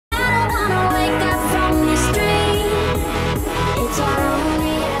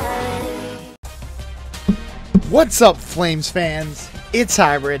What's up, Flames fans? It's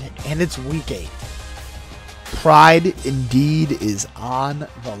Hybrid, and it's Week 8. Pride indeed is on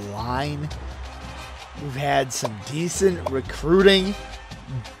the line. We've had some decent recruiting,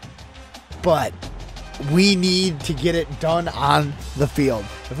 but we need to get it done on the field.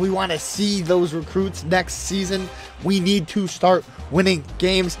 If we want to see those recruits next season, we need to start winning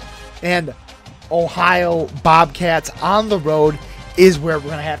games, and Ohio Bobcats on the road is where we're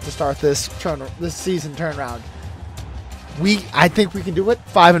going to have to start this season turnaround. I think we can do it.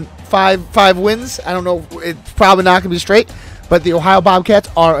 Five wins. I don't know. It's probably not going to be straight, but the Ohio Bobcats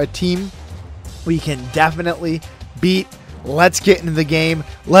are a team we can definitely beat. Let's get into the game.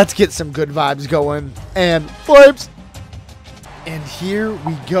 Let's get some good vibes going. And Flames. And here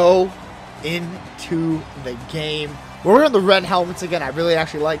we go into the game. We're wearing the red helmets again. I really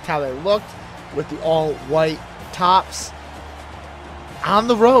actually liked how they looked with the all-white tops. On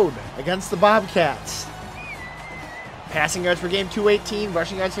the road against the Bobcats. Passing yards per game, 218.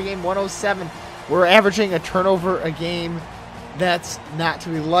 Rushing yards per game, 107. We're averaging a turnover a game. That's not to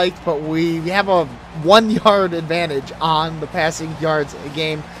be liked, but we have a 1 yard advantage on the passing yards a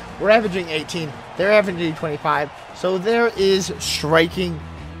game. We're averaging 18. They're averaging 25. So there is striking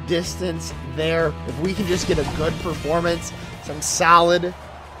distance there. If we can just get a good performance, some solid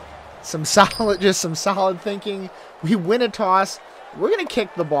thinking. We win a toss. We're going to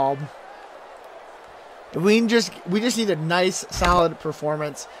kick the ball. We just need a nice, solid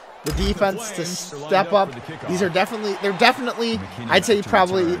performance. The defense to step up. They're definitely, I'd say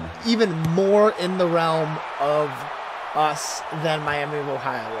probably even more in the realm of us than Miami of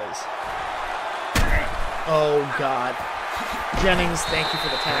Ohio is. Oh, God. Jennings, thank you for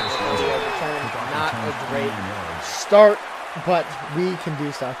the tackle. Not a great start, but we can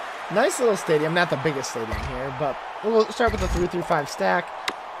do stuff. Nice little stadium. Not the biggest stadium here, but we'll start with a 3-3-5 stack.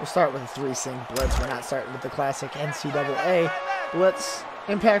 We'll start with a 3-sync blitz. We're not starting with the classic NCAA blitz.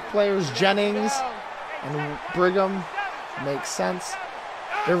 Impact players, Jennings and Brigham. Makes sense.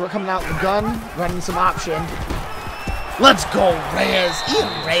 They're coming out the gun, running some option. Let's go, Reyes.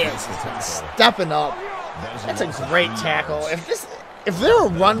 Ian Reyes has been stepping up. That's a great tackle. If they're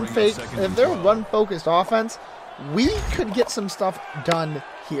a run-focused offense, we could get some stuff done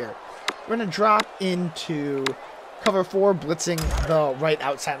here. We're going to drop into cover 4, blitzing the right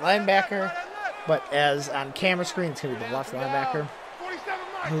outside linebacker. But as on camera screen, it's going to be the left linebacker.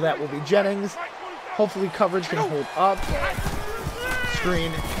 So that will be Jennings. Hopefully coverage can hold up.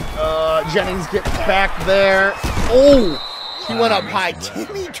 Screen. Jennings gets back there. Oh! He went up high.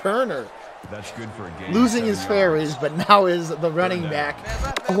 Timmy Turner. That's good for a game. Losing his fairies, but now is the running back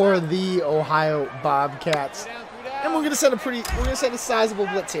for the Ohio Bobcats. And we're gonna set a sizable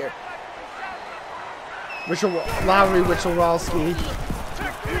blitz here. Lowry Wichelwalski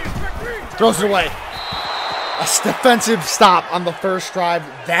throws it away. A defensive stop on the first drive.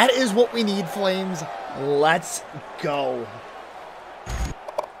 That is what we need, Flames. Let's go.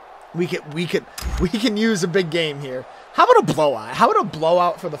 We can use a big game here. How about a blowout? How about a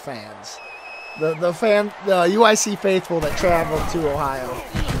blowout for the fans? The UIC faithful that traveled to Ohio.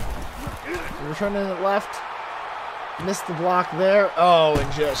 We're turning it left. Missed the block there. Oh,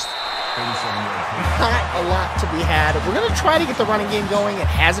 and just not a lot to be had. We're going to try to get the running game going. It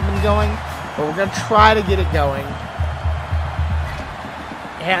hasn't been going, but we're going to try to get it going.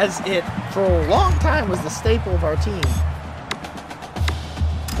 As it, for a long time, was the staple of our team.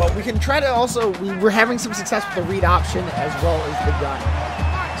 But we can try to also, we're having some success with the read option as well as the gun.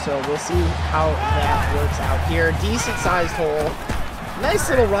 So we'll see how that works out here. Decent sized hole. Nice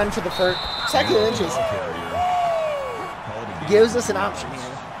little run for the first second inches. Gives us an option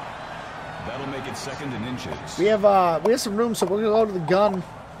here. That'll make it second and inches. We have some room, so we're gonna go to the gun.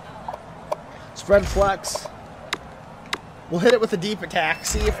 Spread flex. We'll hit it with a deep attack.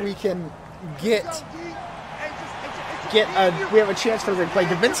 See if we can we have a chance for a great play.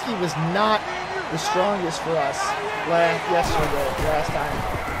 Davinsky was not the strongest for us last time.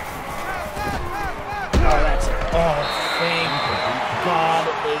 Oh, that's it. Oh, thank God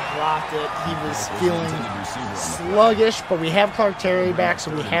they dropped it. He was feeling sluggish, but we have Clark Terry back,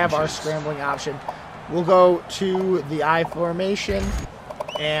 so we have our scrambling option. We'll go to the I formation,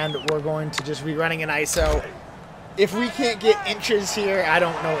 and we're going to just be running an ISO. If we can't get inches here, I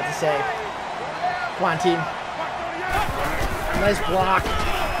don't know what to say. Come on, team. Nice block.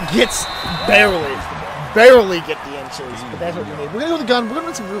 Gets barely get the inches, but that's what we need. We're going to go with the gun. We're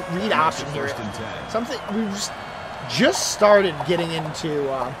going to run some read option here. Something we've just started getting into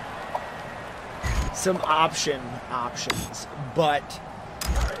some options, but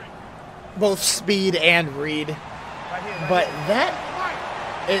both speed and read. But that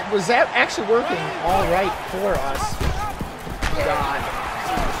It was actually working all right for us. God.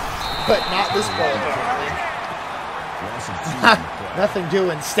 But not this play, apparently. Nothing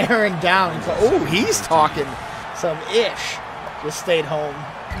doing. Staring down. Oh, he's talking some ish. Just stayed home.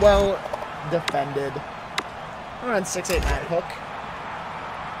 Well defended. We're on 6-8-9 hook.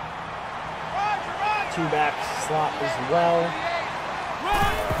 2-back slot as well.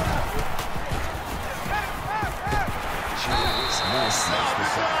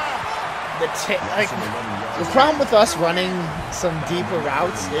 The problem with us running some deeper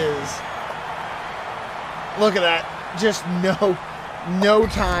routes is, look at that, just no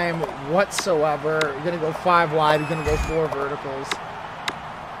time whatsoever. We're gonna go 5 wide. We're gonna go 4 verticals.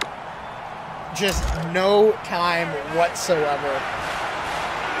 Just no time whatsoever.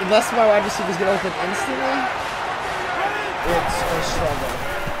 Unless my wide receivers get open instantly, it's a struggle.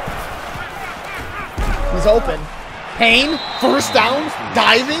 He's open. Payne, first down,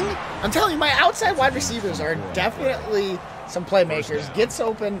 diving. I'm telling you, my outside wide receivers are definitely some playmakers. Gets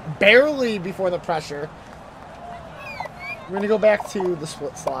open barely before the pressure. We're going to go back to the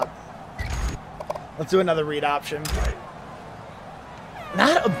split slot. Let's do another read option.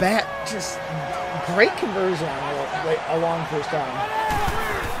 Not a bad, just great conversion on a long first down.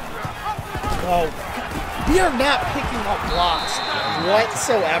 Oh, we are not picking up blocks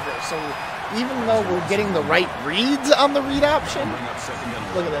whatsoever. So even though we're getting the right reads on the read option,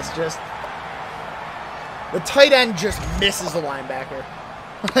 look at this, just the tight end just misses the linebacker.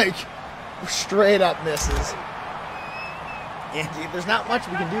 Like, straight up misses. And there's not much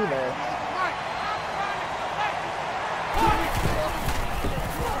we can do there.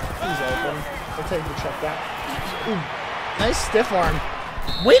 He's open. We'll take the check down. Ooh, nice stiff arm.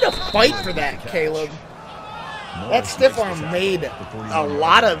 Way to fight for that, Caleb. That stiff arm made a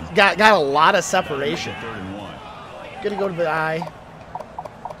lot of, got a lot of separation. Gonna go to the eye.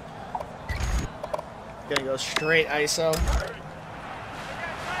 Gonna go straight ISO.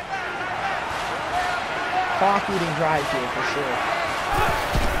 Clock eating drive here for sure.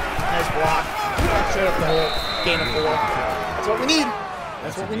 Nice block. Straight up the hole. Gain of 4. That's what we need.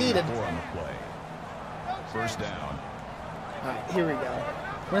 That's what we needed. First down. Alright, here we go.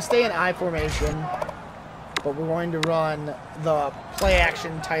 We're gonna stay in I formation, but we're going to run the play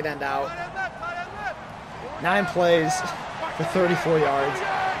action tight end out. 9 plays for 34 yards.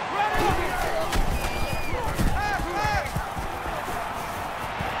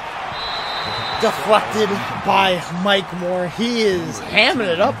 Deflected by Mike Moore. He is hamming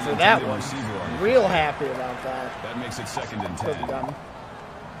it up for that one. Real happy about that. That makes it 2nd and 10. Done.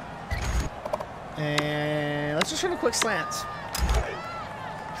 And let's just run a quick slants.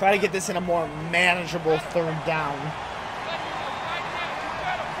 Try to get this in a more manageable 3rd down.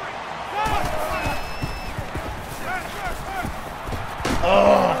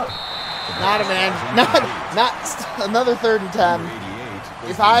 Oh, not another 3rd and 10.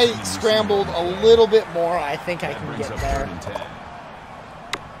 If I scrambled a little bit more, I think I can get there.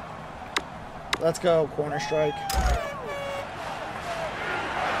 Let's go, corner strike.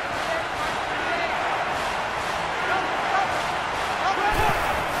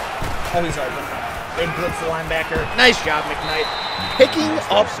 Oh, he's open. Big blitz the linebacker. Nice job, McKnight. Picking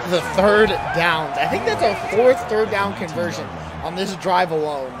up the 3rd down. I think that's our 4th 3rd down conversion on this drive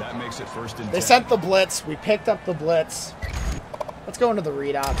alone. That makes it 1st and 10. They sent the blitz. We picked up the blitz. Let's go into the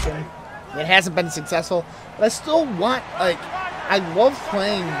read option. It hasn't been successful, but I still want, like, I love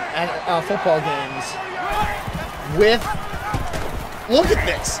playing at football games with, look at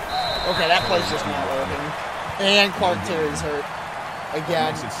this. Okay, that play's just not working. And Clark Terry's hurt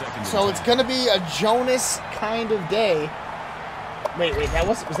again. So it's going to be a Jonas kind of day. Wait,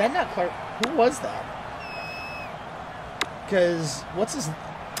 was that not Clark? Who was that? Because,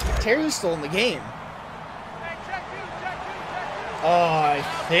 Terry's still in the game. I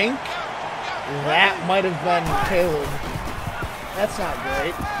think that might have been Caleb. That's not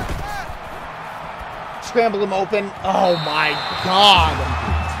great. Scramble him open. Oh my God.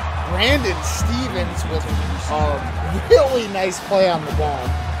 Brandon Stevens with a really nice play on the ball.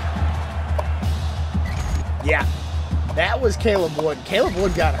 Yeah, that was Caleb Wood. Caleb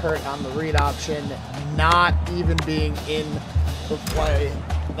Wood got hurt on the read option, not even being in the play.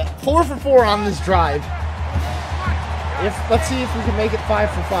 4 for 4 on this drive. Let's see if we can make it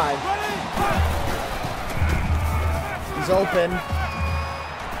 5 for 5. He's open.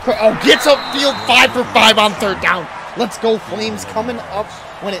 Oh, gets upfield 5 for 5 on 3rd down. Let's go, Flames, coming up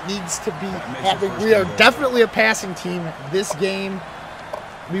when it needs to be happening. We are definitely a passing team this game.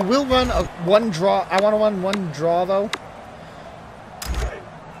 We will run a 1 draw. I want to run 1 draw, though.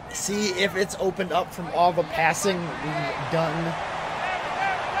 See if it's opened up from all the passing we've done.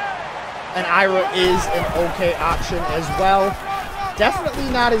 an Ira is an okay option as well. Definitely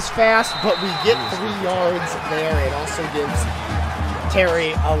not as fast, but we get 3 yards there. It also gives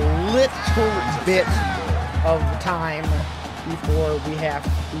Terry a little bit of time before we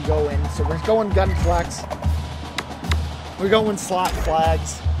go in. So we're going gun flex. We're going slot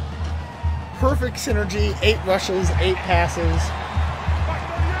flags. Perfect synergy, 8 rushes, 8 passes.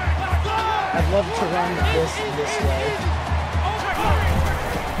 I'd love to run this way.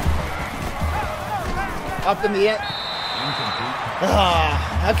 Up in the end.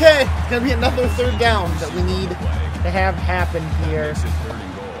 Okay, it's going to be another 3rd down that we need to have happen here.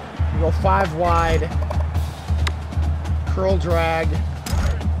 We go 5 wide. Curl drag.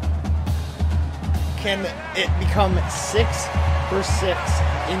 Can it become 6 for 6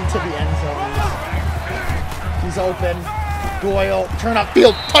 into the end zone? He's open. Doyle, turn up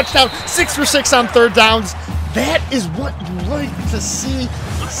field, touchdown, 6 for 6 on 3rd downs. That is what you like to see.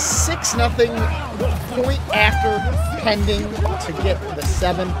 6-0, point after pending to get the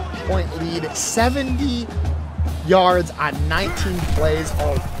 7-point lead. 70 yards on 19 plays,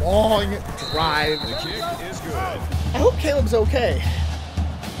 a long drive. The kick is good. I hope Caleb's okay.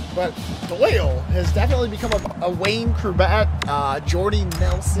 But Doyle has definitely become a Wayne Krubat. Jordy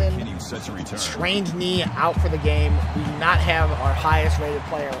Nelson, strained knee, out for the game. We do not have our highest rated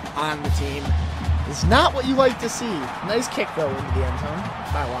player on the team. It's not what you like to see. Nice kick, though, into the end zone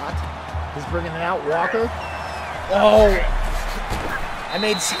by Watt. He's bringing it out. Walker. Oh, I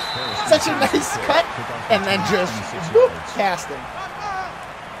made such a nice cut and then just whoop, past him.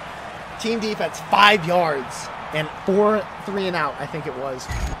 Team defense, 5 yards and 4 3 and out, I think it was.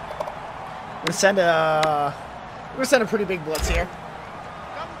 We're gonna send a pretty big blitz here.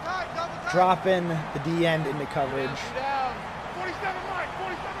 Dropping the D end into coverage.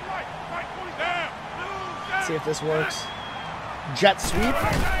 Let's see if this works. Jet sweep.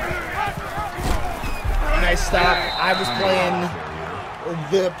 Nice stop. I was playing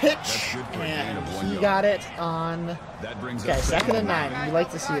the pitch, and he got it on. Okay, 2nd and 9. You like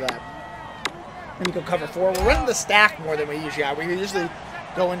to see that. Then you go cover 4. We're running the stack more than we usually are. We usually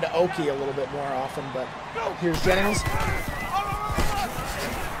go into Oki a little bit more often, but here's Jennings.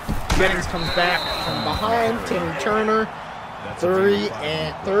 Jennings comes back from behind. Timmy Turner.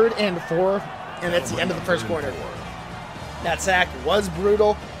 3rd and 4. And that's the end of the 1st quarter. That sack was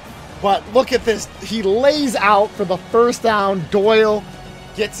brutal, but look at this. He lays out for the 1st down. Doyle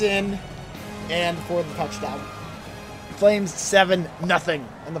gets in and for the touchdown. Flames 7-0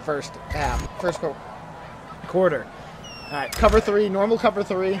 in the first half, first quarter. All right, cover 3, normal cover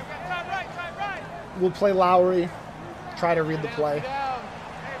 3. We'll play Lowry, try to read the play.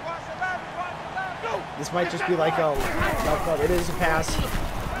 This might just be like a, it is a pass.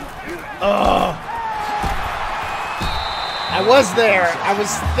 Oh, I was there. I was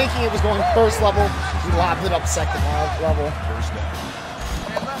thinking it was going 1st level. We lobbed it up 2nd level.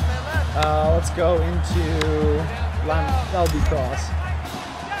 Let's go into that'll be cross.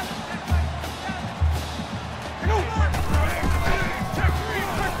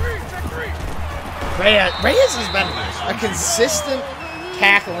 Reyes has been a consistent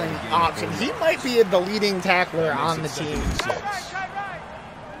tackling option. He might be the leading tackler on the team.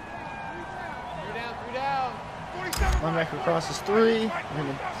 Linebacker crosses 3. We're going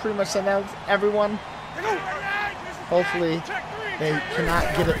to pretty much send out everyone. Hopefully they cannot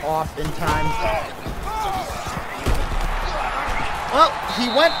get it off in time. Well, he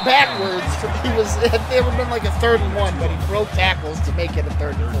went backwards. It would have been like a 3rd and 1, but he broke tackles to make it a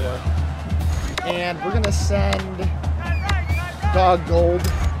 3rd and 4. And we're going to send Dog Gold.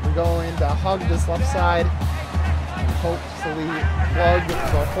 We're going to hug this left side and hopefully plug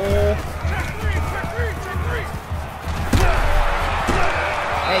the hole.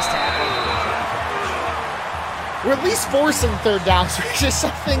 Nice tackle. We're at least forcing 3rd downs, which is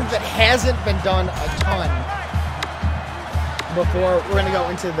something that hasn't been done a ton before. We're going to go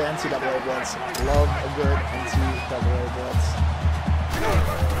into the NCAA blitz. Love a good NCAA blitz.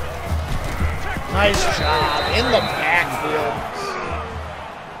 Nice job in the backfield.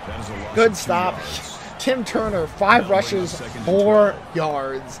 Good stop. Tim Turner, 5 rushes, 4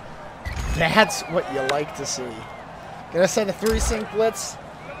 yards. That's what you like to see. Gonna send a 3-sync blitz.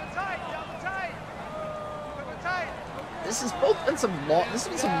 This has been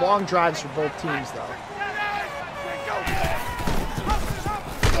some long drives for both teams, though.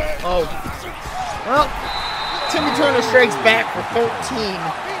 Oh, well, Timmy Turner strikes back for 13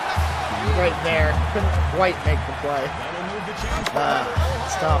 right there. Couldn't quite make the play.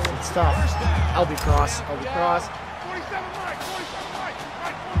 It's tough. It's tough. I'll be cross.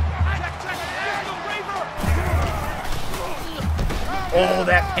 Oh, Oh,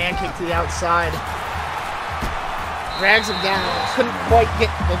 that pancake to the outside. Drags him down. Couldn't quite get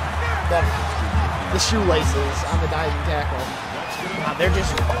the shoelaces on the diving tackle. Wow,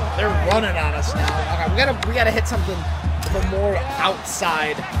 they're running on us now. Okay, we gotta hit something with a more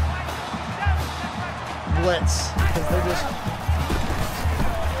outside blitz because they're just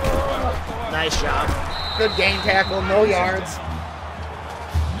nice job. Good game tackle, no yards.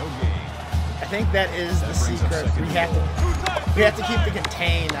 I think that is the secret. We have to keep the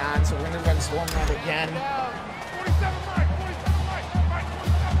contain on, so we're gonna run storm run again.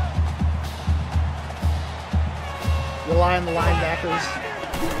 Rely on the linebackers.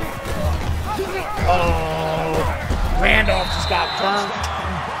 Oh, Randolph just got burnt.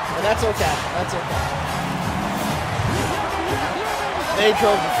 But that's okay. That's okay. They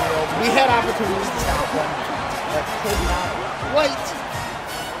drove the field. We had opportunities to stop them, but could not quite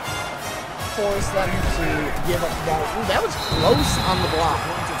force them to give up the ball. Ooh, that was close on the block.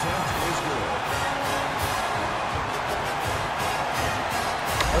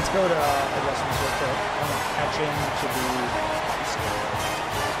 Let's go to adjustments real quick. Catching to be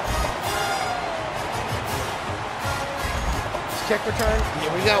kick return.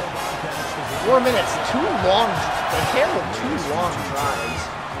 Here we go. 4 minutes. Too long. They handled 2 long drives.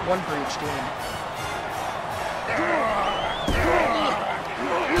 1 for each team.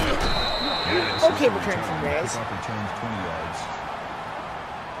 Okay, return from Reyes.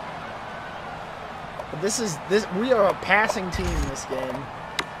 But this. We are a passing team in this game.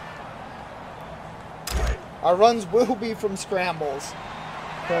 Our runs will be from scrambles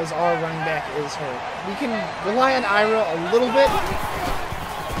because our running back is hurt. We can rely on Ira a little bit.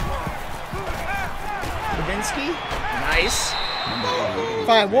 Levinsky, nice.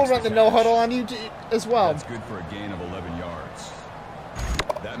 Fine, we'll run the no huddle on you as well. That's good for a gain of 11 yards.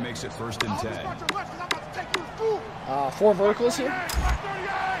 That makes it 1st and 10. 4 verticals here.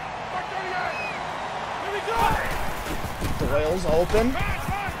 Doyle's open.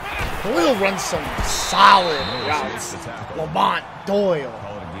 Doyle runs some solid routes. Lamont Doyle.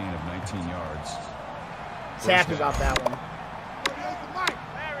 Call it a gain of 19 yards. He's happy about that one.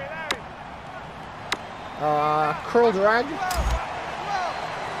 Curl drag.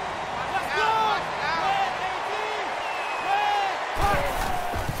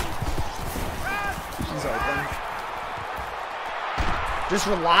 She's open. Just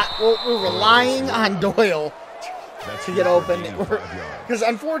we're relying on Doyle to get open, because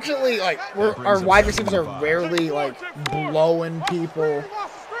unfortunately, like our wide receivers are rarely like blowing people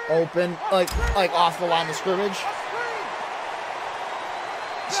open, like off the line of scrimmage.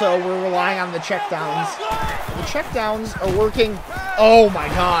 So we're relying on the checkdowns. The checkdowns are working. Oh my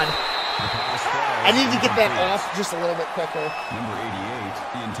God! I need to get that off just a little bit quicker. Number 88,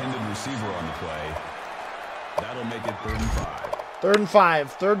 the intended receiver on the play. That'll make it 3rd and 5. 3rd and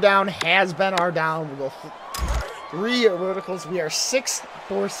 5. 3rd down has been our down. We'll go 3 verticals. We are 6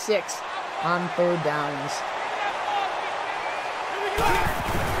 for 6 on 3rd downs.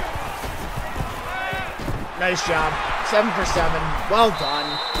 Nice job. 7 for 7. Well done.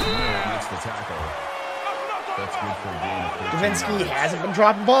 Makes the tackle. That's good for a gain of 13 Davinsky yards. hasn't been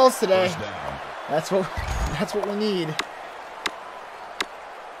dropping balls today. 1st down. That's what we need.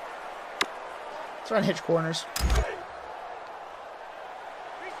 Let's run hitch corners.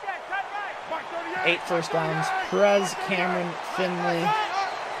 8 1st downs. Perez, Cameron, Finley.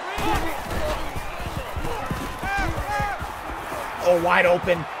 Oh, wide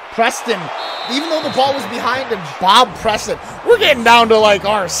open. Preston. Even though the ball was behind him, Bob Preston. We're getting down to like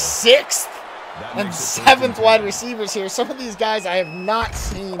our 6th and 7th wide receivers here. Some of these guys I have not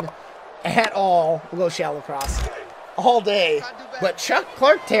seen at all. We'll go shallow cross all day. But Chuck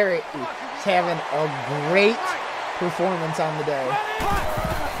Clark Terry is having a great performance on the day.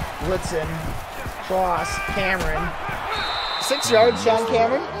 Blitzen. Cross, Cameron. 6 yards, Sean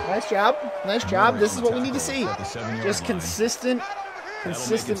Cameron. Nice job. Nice job. This is what we need to see. Just consistent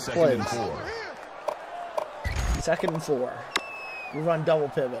plays. 2nd and 4. We run double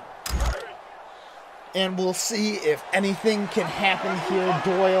pivot. And we'll see if anything can happen here.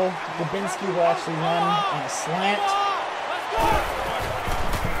 Doyle, Dubinsky will actually run on a slant.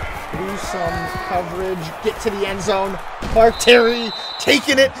 Lose some coverage. Get to the end zone. Clark Terry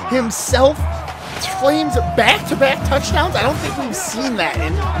taking it himself. Flames back-to-back touchdowns. I don't think we've seen that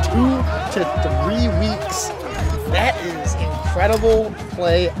in 2 to 3 weeks. That is incredible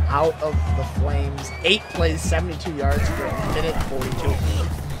play out of the Flames. 8 plays, 72 yards for a minute 42.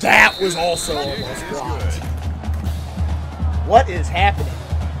 That was also almost blocked. What is happening?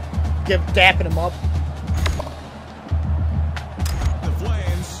 Dapping him up. The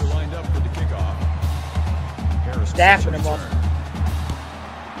Flames are lined up for the kickoff. Dapping him up.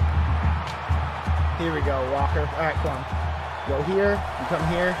 Here we go, Walker. All right, come on. Go here. You come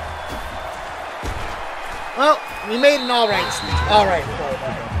here. Well, we made an all right play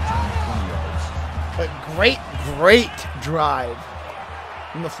there. But great drive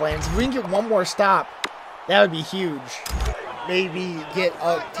from the Flames. If we can get one more stop, that would be huge. Maybe get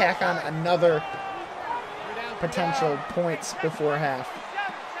a tack on another potential points before half.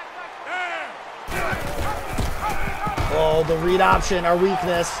 Oh, the read option, our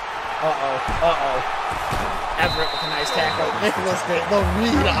weakness. Everett with a nice tackle. Nicholas, the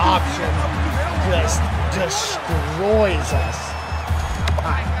read option just destroys us.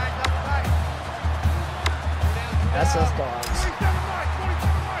 SS Dogs.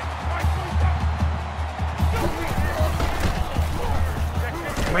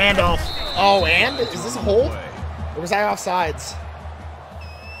 Randolph. Oh, and? Is this a hold? Or was I offsides?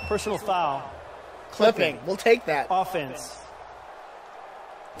 Personal foul. Clipping. We'll take that. Offense.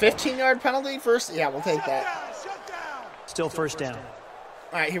 15-yard penalty first? Yeah, we'll take that. Still first down.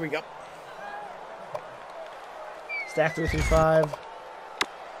 All right, here we go. Stack 3-5.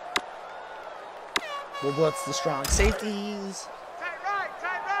 We'll blitz the strong safeties. Tight right.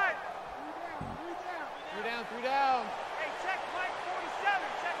 Three down. Hey, check Mike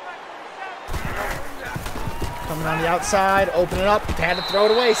 47. Coming on the outside, open it up. Had to throw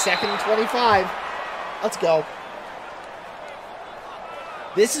it away. 2nd and 25. Let's go.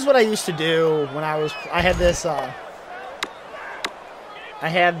 This is what I used to do when I had this what's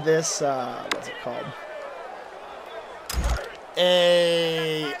it called?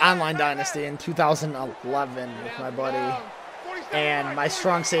 A online Dynasty in 2011 with my buddy. And my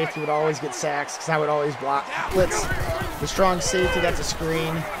strong safety would always get sacks because I would always blitz the strong safety. That's a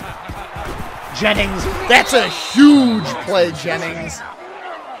screen. Jennings, that's a huge play, Jennings.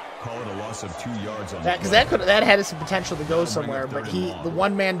 Call it a loss of 2 yards on Because that had some potential to go somewhere, but the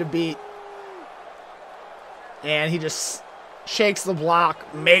one man to beat, and he just shakes the block,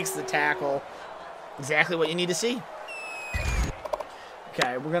 makes the tackle. Exactly what you need to see.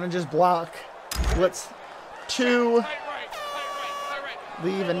 Okay, we're gonna just block. Blitz 2.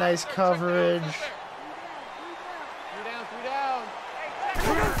 Leave a nice coverage. Three down.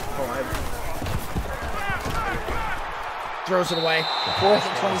 Throws it away. 4th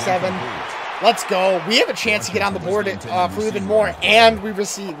and 27. Let's go. We have a chance to get on the board for even more, and we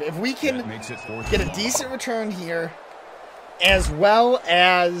receive. If we can get a decent return here, as well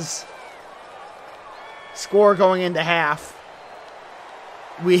as score going into half,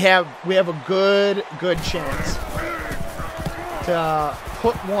 we have a good chance to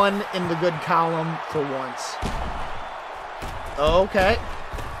put one in the good column for once. Okay.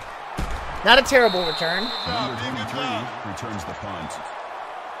 Not a terrible return. Number 23 returns the punt.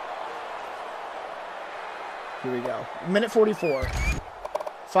 Here we go. Minute 44.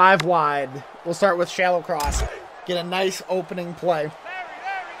 5 wide. We'll start with shallow cross. Get a nice opening play.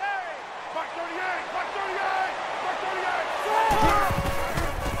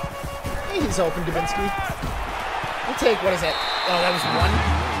 Hey, he's open, Dubinsky. We'll take, what is it? Oh, that was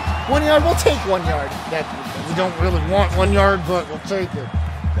 1 yard? We'll take 1 yard. We don't really want 1 yard, but we'll take it.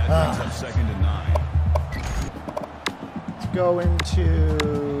 That brings up 2nd and 9. Let's go into...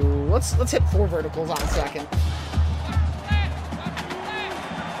 Let's hit 4 verticals on 2nd.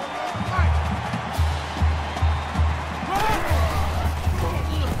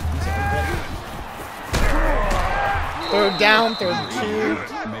 Third down, 3rd and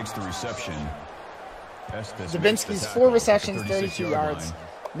 2. Makes the reception. Dubinsky's 4 receptions, 32 yards.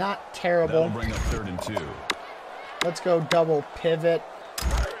 Not terrible. That'll bring up 3rd and 2. Let's go double pivot.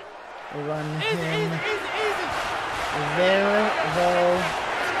 We'll run him there, though.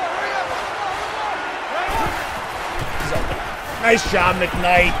 Nice job,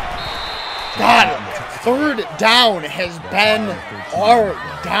 McKnight. God, 3rd down has been our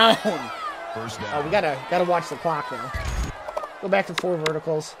down. First down. Oh, we gotta watch the clock now. Go back to 4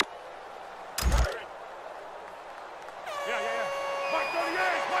 verticals.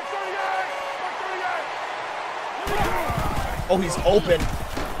 Oh, he's open.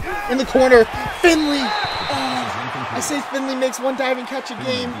 In the corner. Finley. Oh, I say Finley makes one diving catch a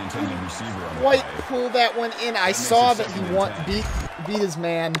game. Quite pull that one in. I saw that he beat his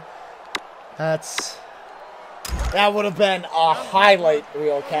man. That would have been a highlight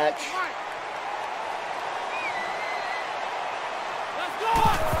reel catch.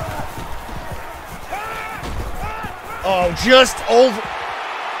 Oh, just over.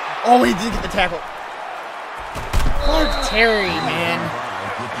 Oh, he did get the tackle. Clark Terry, man.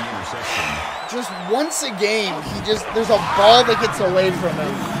 Just once a game, there's a ball that gets away from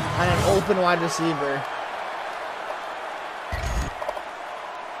him on an open wide receiver.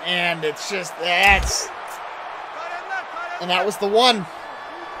 And it's just, and that was the one.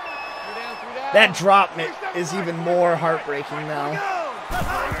 That drop is even more heartbreaking now.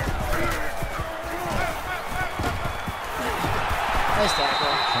 Nice tackle.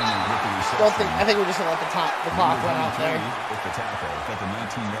 I think we're just gonna let the clock run out there.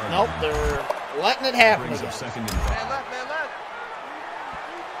 Nope, they're letting it happen again. Man left.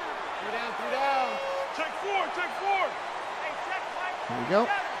 3 down. Check 4. Hey, check, Mike. Here we go.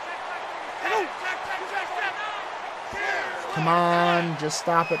 Check. Come on, just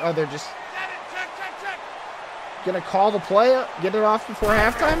stop it. Oh, they're just Check. gonna call the play up, get it off before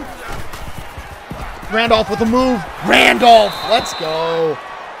halftime. Randolph with a move. Randolph, let's go.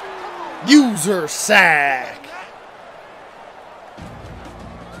 User sack.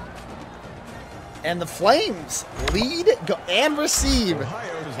 And the Flames lead and receive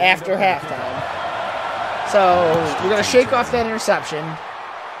after halftime. So we're going to shake off that interception.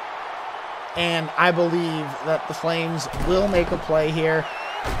 And I believe that the Flames will make a play here.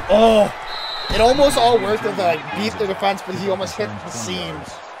 Oh, it almost all worked to like beat the defense, but he almost hit the seam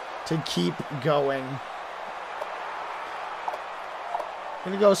to keep going.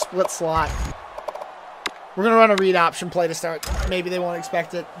 Gonna go split slot. We're gonna run a read option play to start. Maybe they won't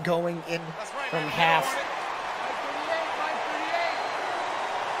expect it going in from half.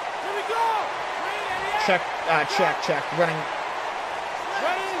 Check. Running.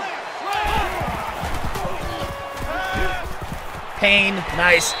 Payne,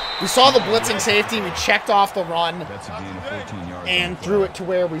 nice. We saw the blitzing safety. We checked off the run That's a gain of 14 yards and threw it to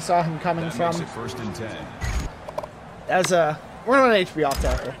where we saw him coming that from. makes it 1st and 10. We're gonna run an HB off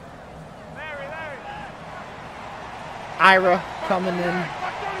tackle. Ira coming in.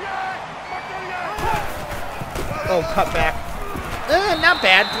 Oh, cut back. Not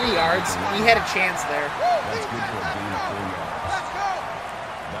bad. 3 yards. We had a chance there. That's good for a gain of 4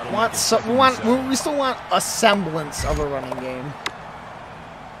 yards. That'll make it 2nd and 7. We still want a semblance of a running game.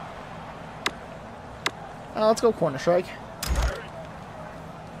 Let's go corner strike.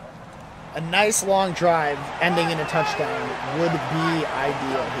 A nice long drive ending in a touchdown would be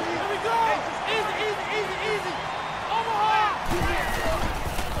ideal here. Easy.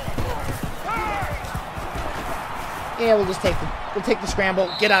 Yeah, we'll take the scramble,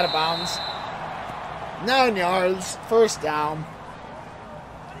 get out of bounds. 9 yards, 1st down.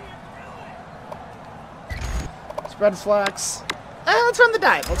 Spread flex. Let's run the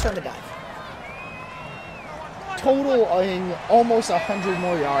dive. Totaling almost 100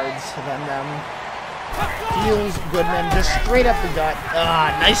 more yards than them. Feels Goodman just straight up the gut.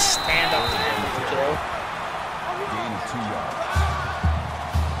 Nice stand up to him with the kill. Gain of 2 yards.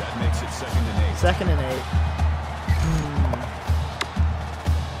 That makes it 2nd and 8. 2nd and 8.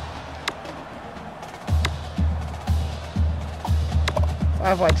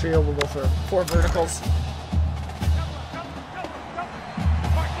 5 wide trio, we'll go for 4 verticals.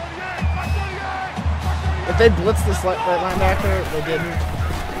 If they blitzed this right linebacker, they didn't.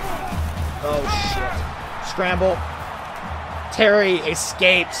 Oh, shit. Scramble. Terry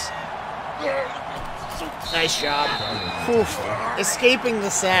escapes. Nice job. Oof. Escaping the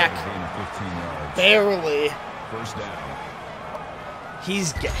sack. Gain of 15 yards. Barely. 1st down.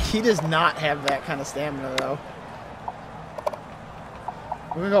 He does not have that kind of stamina, though.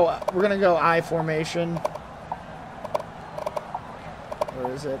 We're gonna go I formation.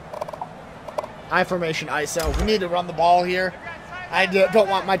 Where is it? I formation, ISO. We need to run the ball here. I don't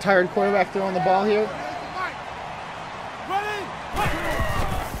want my tired quarterback throwing the ball here.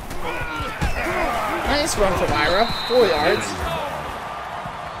 Nice run from Ira. 4 yards.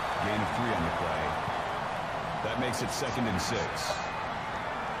 Gain of 3 on the play. That makes it 2nd and 6.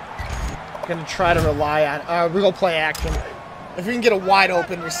 Gonna try to rely on. We're gonna play action. If we can get a wide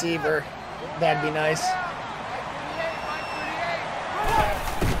open receiver, that'd be nice.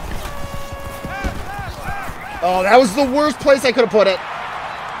 Oh, that was the worst place I could have put it.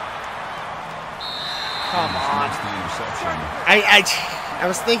 Come on. That's the interception. I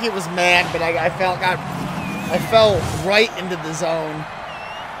was thinking it was man, but I fell right into the zone.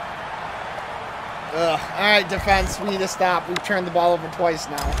 Ugh. All right, defense, we need to stop. We've turned the ball over twice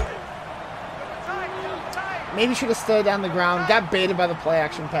now. Maybe should have stayed on the ground. Got baited by the play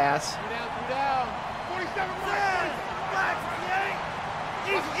action pass. 3 down. 47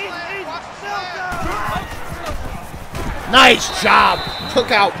 Nice job.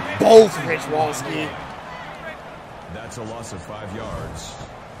 Took out both Rich Walski. That's a loss of 5 yards.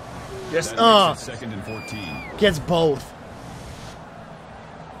 Just That makes it 2nd and 14. gets both.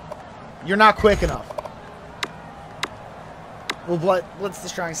 You're not quick enough. We'll blitz the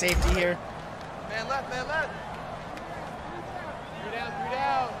strong safety here. Man left. 3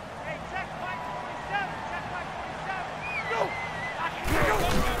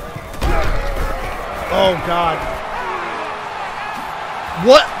 Oh, God.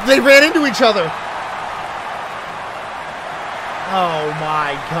 What? They ran into each other. Oh,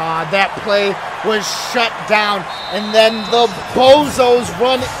 my God. That play was shut down. And then the bozos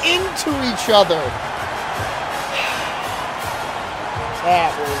run into each other.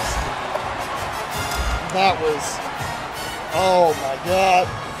 That was, oh, my God.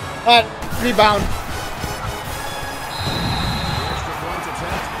 Rebound.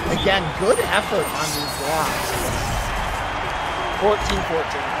 Again, good effort on these blocks. 14-14.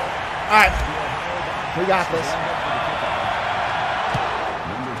 All right. We got this.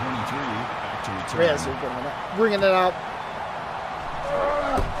 Number 23 back to return. Reyes bringing it out.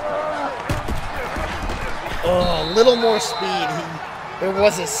 Oh, a little more speed. There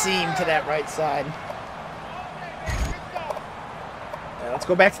was a seam to that right side. Yeah, let's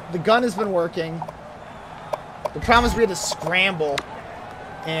go back. The gun has been working. The problem is we had to scramble,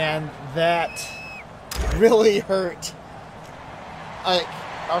 and that really hurt. Our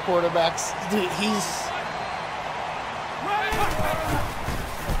quarterbacks, dude,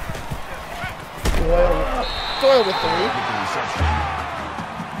 Doyle with 3.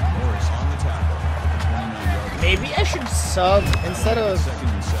 Maybe I should sub instead of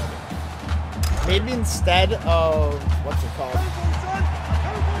what's it called?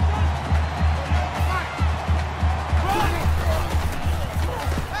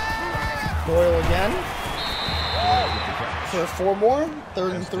 Doyle again. For 4 more,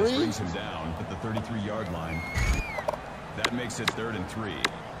 3rd and 3. Brings him down at the 33-yard line. That makes it 3rd and 3.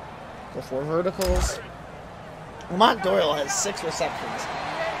 Go 4 verticals. Lamont Doyle has 6 receptions.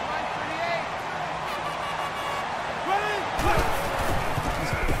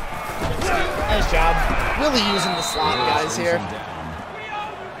 Nice job. Really using the slot guys here.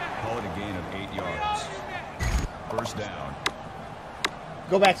 Call it a gain of 8 yards. First down.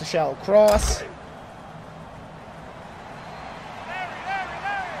 Go back to shallow cross.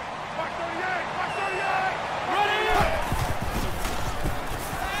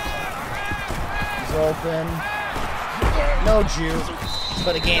 He's open. No juke.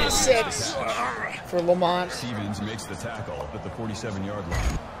 But a gain of 6 for Lamont. Stevens makes the tackle at the 47-yard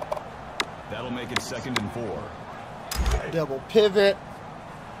line. That'll make it 2nd and 4. Double pivot.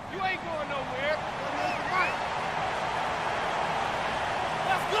 You ain't going nowhere.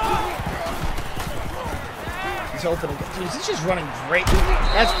 He's open again. Dude, he's just running great.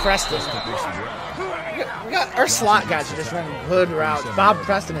 That's Preston. We got our slot guys are just running good routes. Bob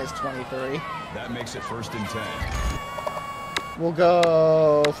Preston is 23. That makes it 1st and 10. We'll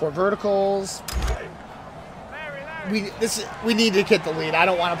go 4 verticals. We need to get the lead. I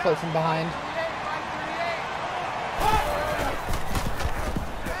don't want to play from behind.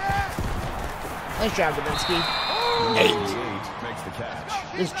 Nice job, Davinsky. 8. Makes the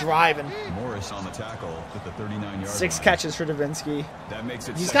catch. Just driving. Morris on the tackle at the 39-yard 6 line. catches for Davinsky. That makes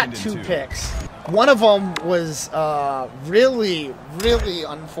it He's 2nd got and 2 2. picks. One of them was really, really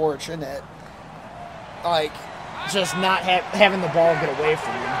unfortunate. Like, just not having the ball get away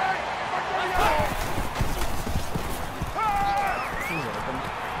from him. He's open.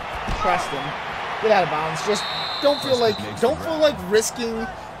 Preston, get out of bounds. Just don't feel like risking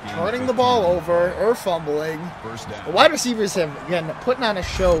turning the ball over or fumbling. First down. The wide receivers have again putting on a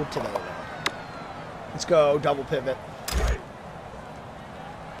show today. Let's go double pivot.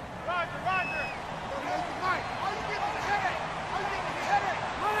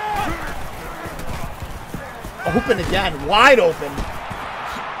 Open again, wide open.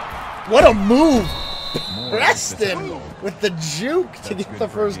 What a move. Preston with the juke to get the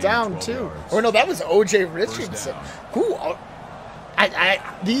first down too. Or no, that was O.J. Richardson. Who?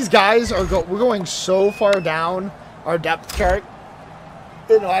 These guys are we're going so far down our depth chart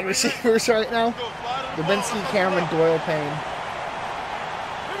in wide receivers right now. Dubinsky, Cameron, Doyle, Payne.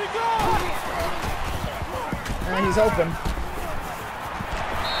 And he's open.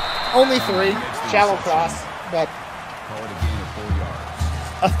 Only 3. Shallow cross. But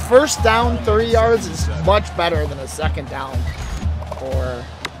a first down 30 yards is much better than a second down or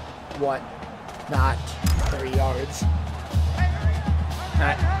what? Not 30 yards.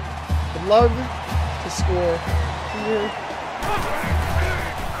 Alright. Would love to score here.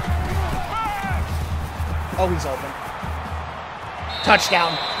 Oh, he's open.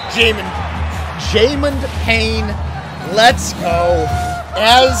 Touchdown. Jamin Payne. Let's go.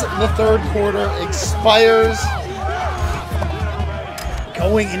 As the 3rd quarter expires,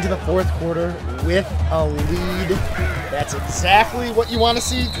 going into the 4th quarter with a lead. That's exactly what you want to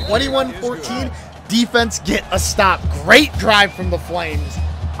see. 21-14. defense get a stop. Great drive from the Flames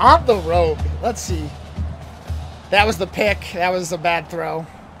on the road. Let's see. That was the pick. That was a bad throw.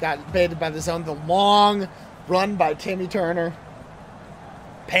 Got baited by the zone. The long run by Timmy Turner.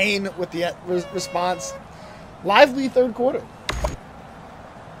 Payne with the response. Lively third quarter.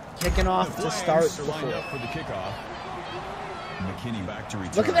 Kicking off to start the fourth. For the kickoff. McKinney back to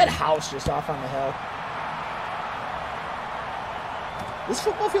return. Look at that house just off on the hill. This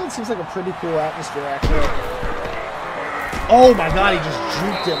football field seems like a pretty cool atmosphere, actually. Oh my God, he just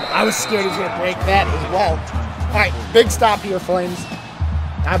juked him. I was scared he was going to break that as well. All right, big stop here, Flames.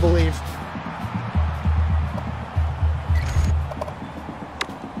 I believe.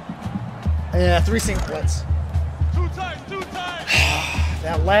 Yeah, 3 sink blitz. Two times.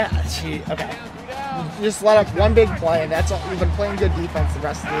 That last, okay. Just let up one big play, and that's all. We've been playing good defense the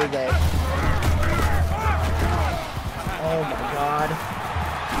rest of the day. Oh my God.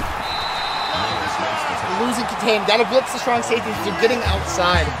 We're losing contain. Gotta blitz the strong safeties. They're getting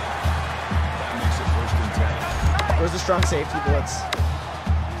outside. That makes it 1st and 10. Where's the strong safety blitz?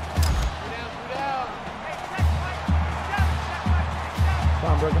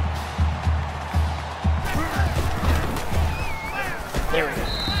 Come on, Brigham. There we go.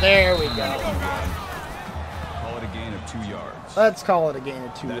 There we go. Call it a gain of 2 yards. Let's call it a gain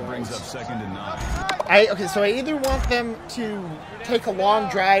of 2 yards. That brings up 2nd and 9. Okay, so I either want them to take a long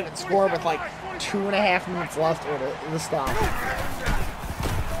drive and score with like 2.5 minutes left, or the stop.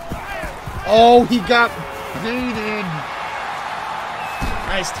 Oh, he got baited.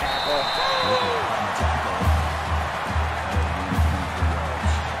 Nice tackle.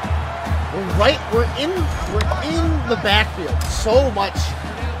 We're in the backfield so much,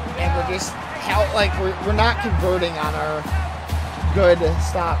 and we're just we're not converting on our good our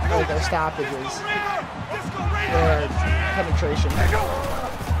stoppages or penetration.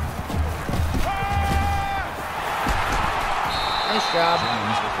 Nice job.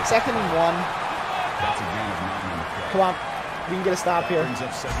 2nd and 1. That's a gain of 9 on the play. Come on, we can get a stop here. Brings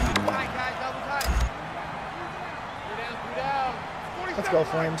up 2nd and 1. Let's go,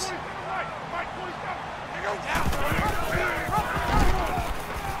 Flames.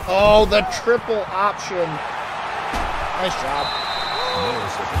 Oh, the triple option. Nice job.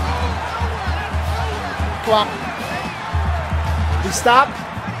 Come on. We stop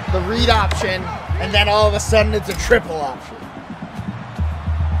the read option, and then all of a sudden it's a triple option.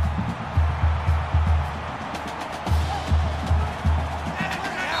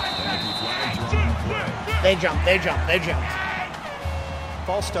 They jumped.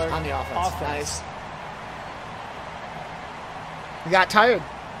 False start. On the offense. Nice. We got tired.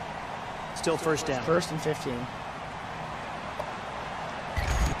 Still 1st down. 1st and 15.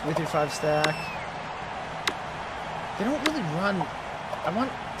 3-5 stack. They don't really run. I want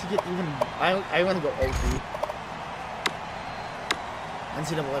to get even. I want to go OP.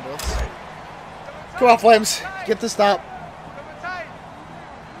 NCAA blitz. Come on, Flames. Get the stop.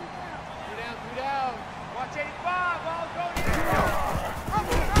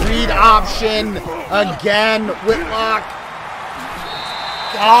 Read option again. Whitlock.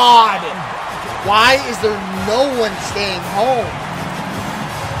 God. Why is there no one staying home?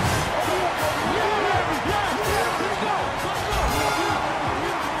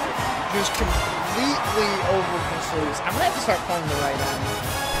 Just completely over pursues. I'm gonna have to start playing the right end.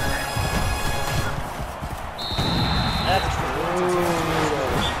 That's brutal.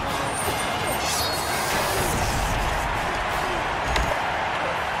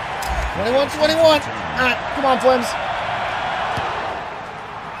 21-21. Alright, come on, Flames.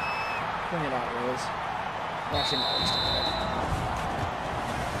 Bring it out, Rose. Actually, not least.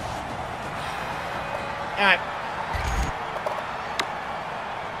 Alright.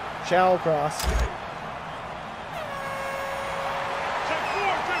 Shallow cross.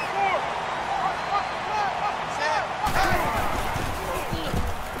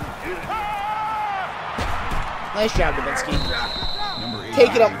 Nice job, Davinsky.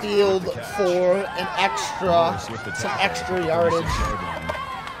 Take it upfield for an extra, some extra yardage.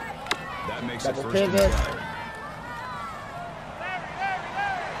 That makes Double it 1st and pivot. 10.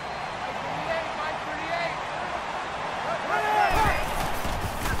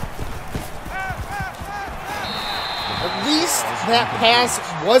 At least that pass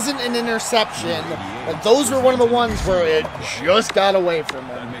wasn't an interception, but those were one of the ones where it just got away from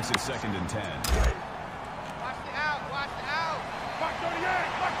That him. makes it 2nd and 10.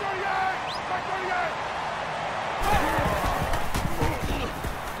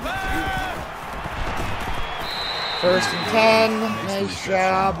 First and 10, nice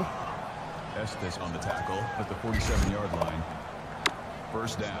job. Estes on the tackle at the 47-yard line.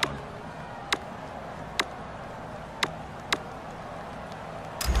 1st down.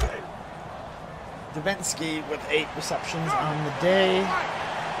 Dynasty with 8 receptions on the day.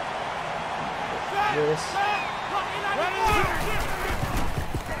 This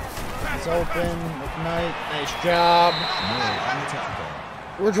is open. McKnight, nice job.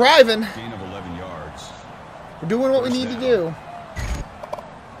 We're driving. Gain of 11 yards. We're doing what we need to do.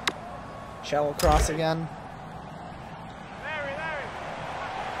 Shallow cross again.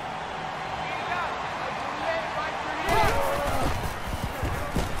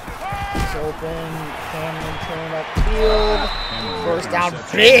 It's open. Cameron turn up field. First down.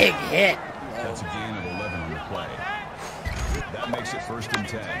 Big hit. That's a gain of 11 on the play. That makes it 1st and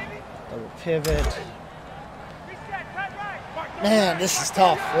 10. Double pivot. Man, this is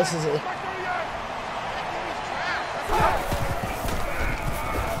tough. This is a...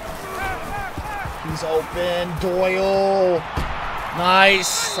 He's open. Doyle. Nice.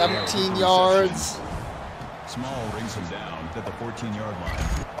 17 yards. Small rings him down at the 14-yard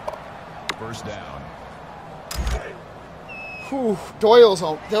line. 1st down. Whew. Doyle's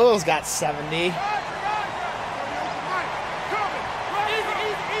got 70.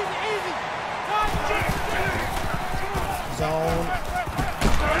 Zone.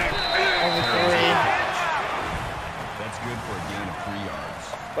 Only 3. That's good for a gain of 3 yards.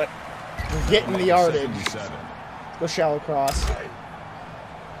 But we're getting the yardage. 77. Go shallow cross.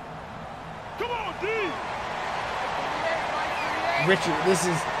 Come on, D! Richard, this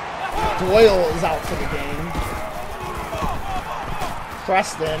is... Doyle is out for the game.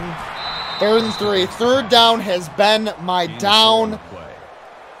 Preston. 3rd and 3. 3rd down has been my down.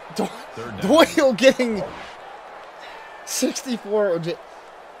 Doyle getting 64.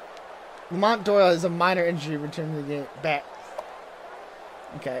 Lamont Doyle has a minor injury returning to the game back.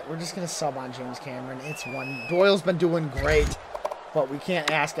 Okay, we're just going to sub on James Cameron. It's 1. Doyle's been doing great, but we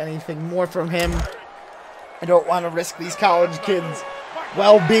can't ask anything more from him. I don't want to risk these college kids'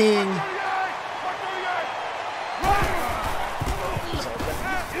 well-being.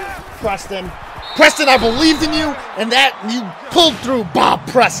 Preston. Preston, I believed in you, and that you pulled through. Bob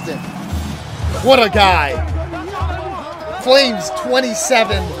Preston. What a guy. Flames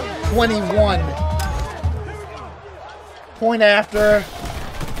 27-21. Point after.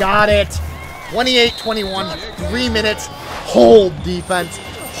 Got it. 28-21. 3 minutes. Hold, defense.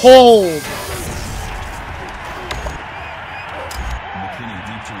 Hold. McKinney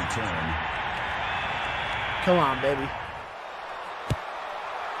deep to return. Come on, baby.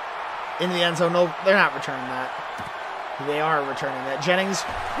 In the end zone. No, they're not returning that. They are returning that. Jennings.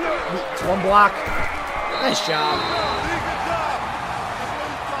 It's 1 block. Nice job.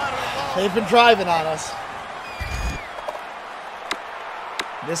 They've been driving on us.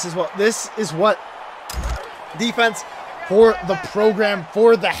 This is what defense for the program,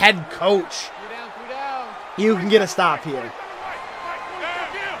 for the head coach. You can get a stop here.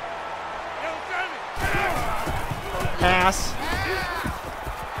 Pass.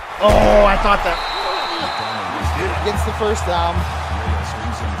 Oh, I thought that gets the 1st down.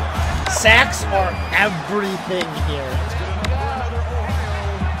 Sacks are everything here.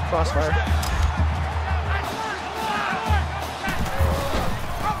 Crossfire.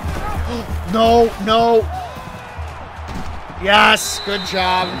 No, no. Yes, good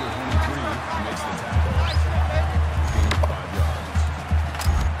job.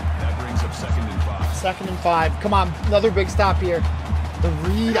 That brings up 2nd and 5. 2nd and 5. Come on, another big stop here. The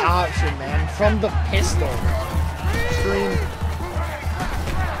read option, man, from the pistol. Stream.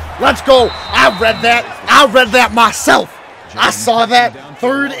 Let's go. I read that. I read that myself. I saw that.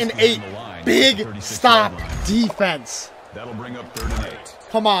 3rd and 8. Big stop defense. That'll bring up 3rd and 8.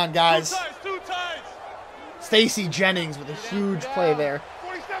 Come on, guys. 2 times. Stacey Jennings with a huge play there.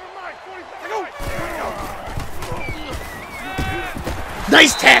 47 Mike, 47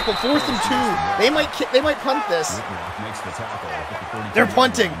 Nice tackle. 4th and 2. They might punt this. Makes the tackle at the 42 They're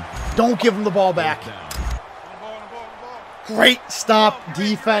punting. Don't give them the ball back. Great stop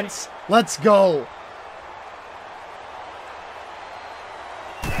defense. Let's go.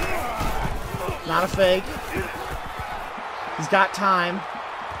 Not a fake. He's got time.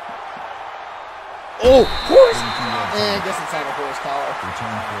 Oh, horse! I guess it's not a horse collar.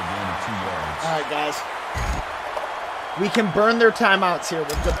 Return for a gain of 2 yards. All right, guys. We can burn their timeouts here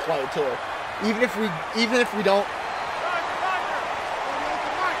with good play too. Even if we don't.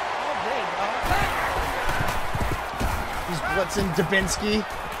 He's blitzing Dubinsky.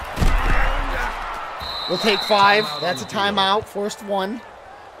 We'll take 5. That's a timeout. Forced 1.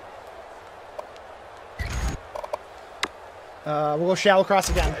 We'll go shallow cross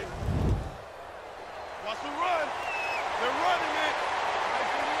again. Watch the run. They're running it.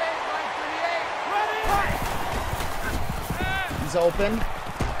 He's open.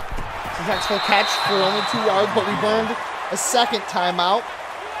 Successful catch for only 2 yards, but we burned a second timeout.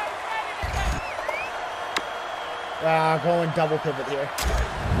 Going double pivot here.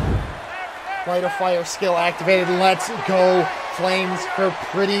 Light of fire skill activated. Let's go Flames for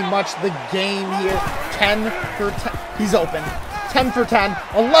pretty much the game here. 10 for 10. He's open. 10 for 10.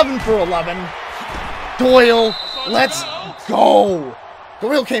 11 for 11. Doyle, let's go.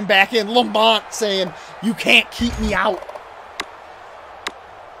 Doyle came back in. Lamont saying, you can't keep me out.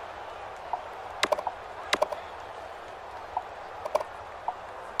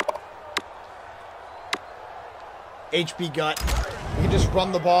 HB gut. You can just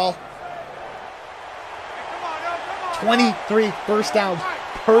run the ball. 23 first downs.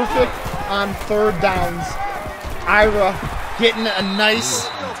 Perfect on third downs. Ira getting a nice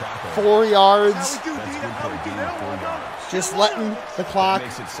 4 yards. Just letting the clock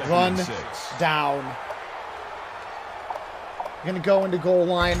run down. Going to go into goal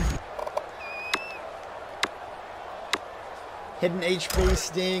line. Hidden HB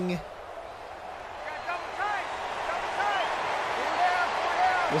sting.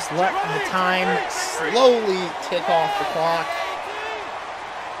 Just let the time slowly tick off the clock.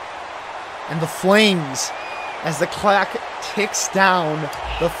 And the Flames, as the clock ticks down,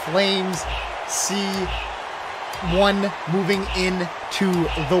 the Flames see one moving into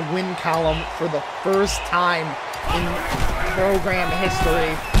the win column for the first time in program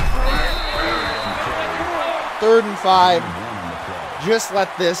history. 3rd and 5. Just let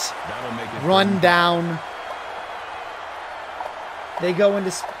this run down. They go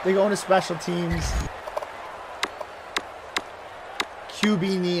into special teams.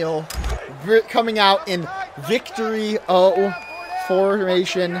 QB Neal coming out in victory O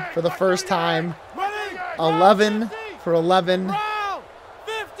formation for the first time. 11 for 11.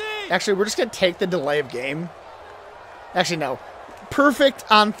 Actually, we're just going to take the delay of game. Actually, no. Perfect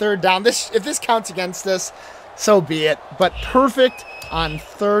on third down. If this counts against us, so be it. But perfect on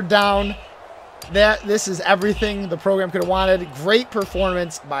third down. This is everything the program could have wanted. Great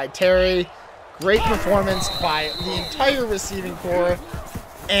performance by Terry. Great performance by the entire receiving corps.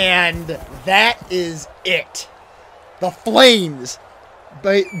 And that is it. The Flames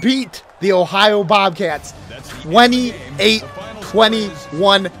beat the Ohio Bobcats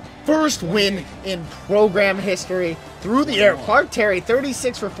 28-21. First win in program history through the air. Clark Terry,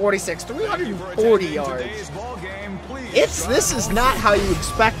 36 for 46, 340 yards. This is not how you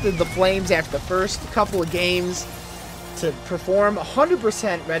expected the Flames after the first couple of games to perform.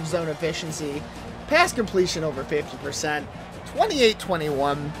 100% red zone efficiency, pass completion over 50%,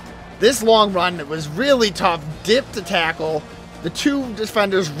 28-21. This long run was really tough, dip to tackle. The two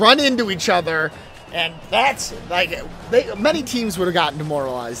defenders run into each other, and that's like many teams would have gotten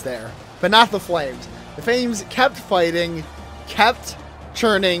demoralized there, but not the Flames. The Flames kept fighting, kept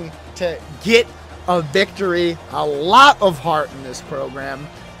churning to get a victory. A lot of heart in this program.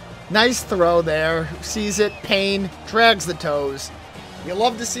 Nice throw there. Sees it. Payne drags the toes. You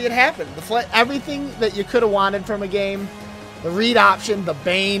love to see it happen. Everything that you could have wanted from a game. The read option, the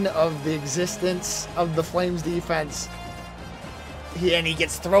bane of the existence of the Flames defense. He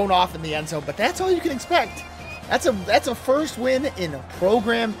gets thrown off in the end zone, but that's all you can expect. That's a first win in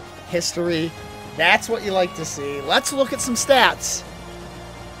program history. That's what you like to see. Let's look at some stats.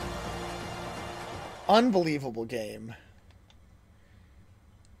 Unbelievable game.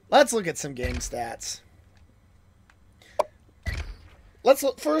 Let's look at some game stats. Let's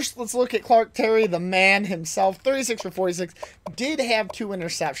look at Clark Terry, the man himself. 36 for 46. Did have 2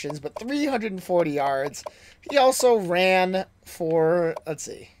 interceptions, but 340 yards. He also ran for, let's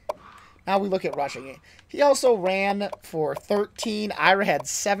see. Now we look at rushing it. He also ran for 13. Ira had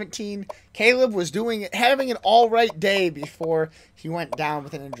 17. Caleb was having an all right day before he went down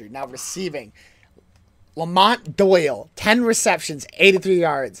with an injury. Now receiving. Lamont Doyle, 10 receptions, 83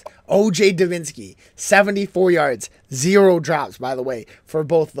 yards. O.J. Davinsky, 74 yards. 0 drops, by the way, for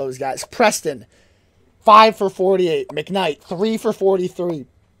both of those guys. Preston, 5 for 48. McKnight, 3 for 43.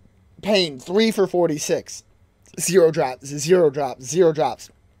 Payne, 3 for 46. 0 drops, 0 drops, 0 drops.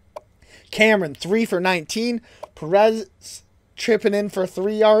 Cameron, 3 for 19. Perez chipping in for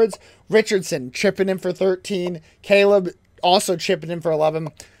 3 yards. Richardson chipping in for 13. Caleb also chipping in for 11.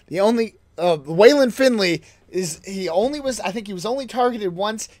 The only Waylon Finley I think he was only targeted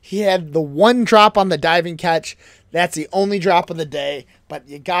once. He had the 1 drop on the diving catch. That's the only drop of the day, but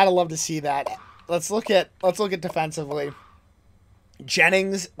you gotta love to see that. Let's look at defensively.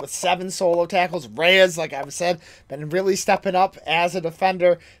 Jennings with 7 solo tackles. Reyes, like I've said, been really stepping up as a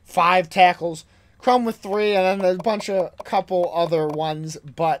defender. 5 tackles. Crum with 3, and then a couple other ones.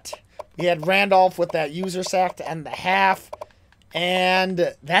 But we had Randolph with that user sack to end the half.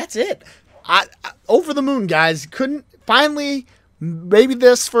 And that's it. Over the moon, guys. Finally, maybe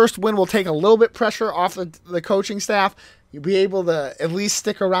this first win will take a little bit pressure off the coaching staff. You'll be able to at least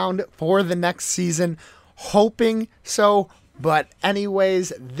stick around for the next season. Hoping so. But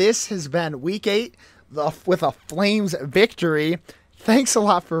anyways, this has been week 8 with a Flames victory. Thanks a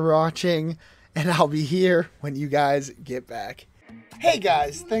lot for watching, and I'll be here when you guys get back. Hey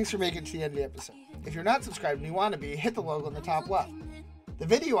guys, thanks for making it to the end of the episode. If you're not subscribed and you want to be, hit the logo in the top left. The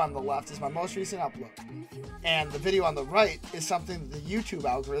video on the left is my most recent upload. And the video on the right is something the YouTube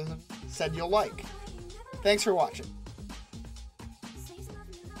algorithm said you'll like. Thanks for watching.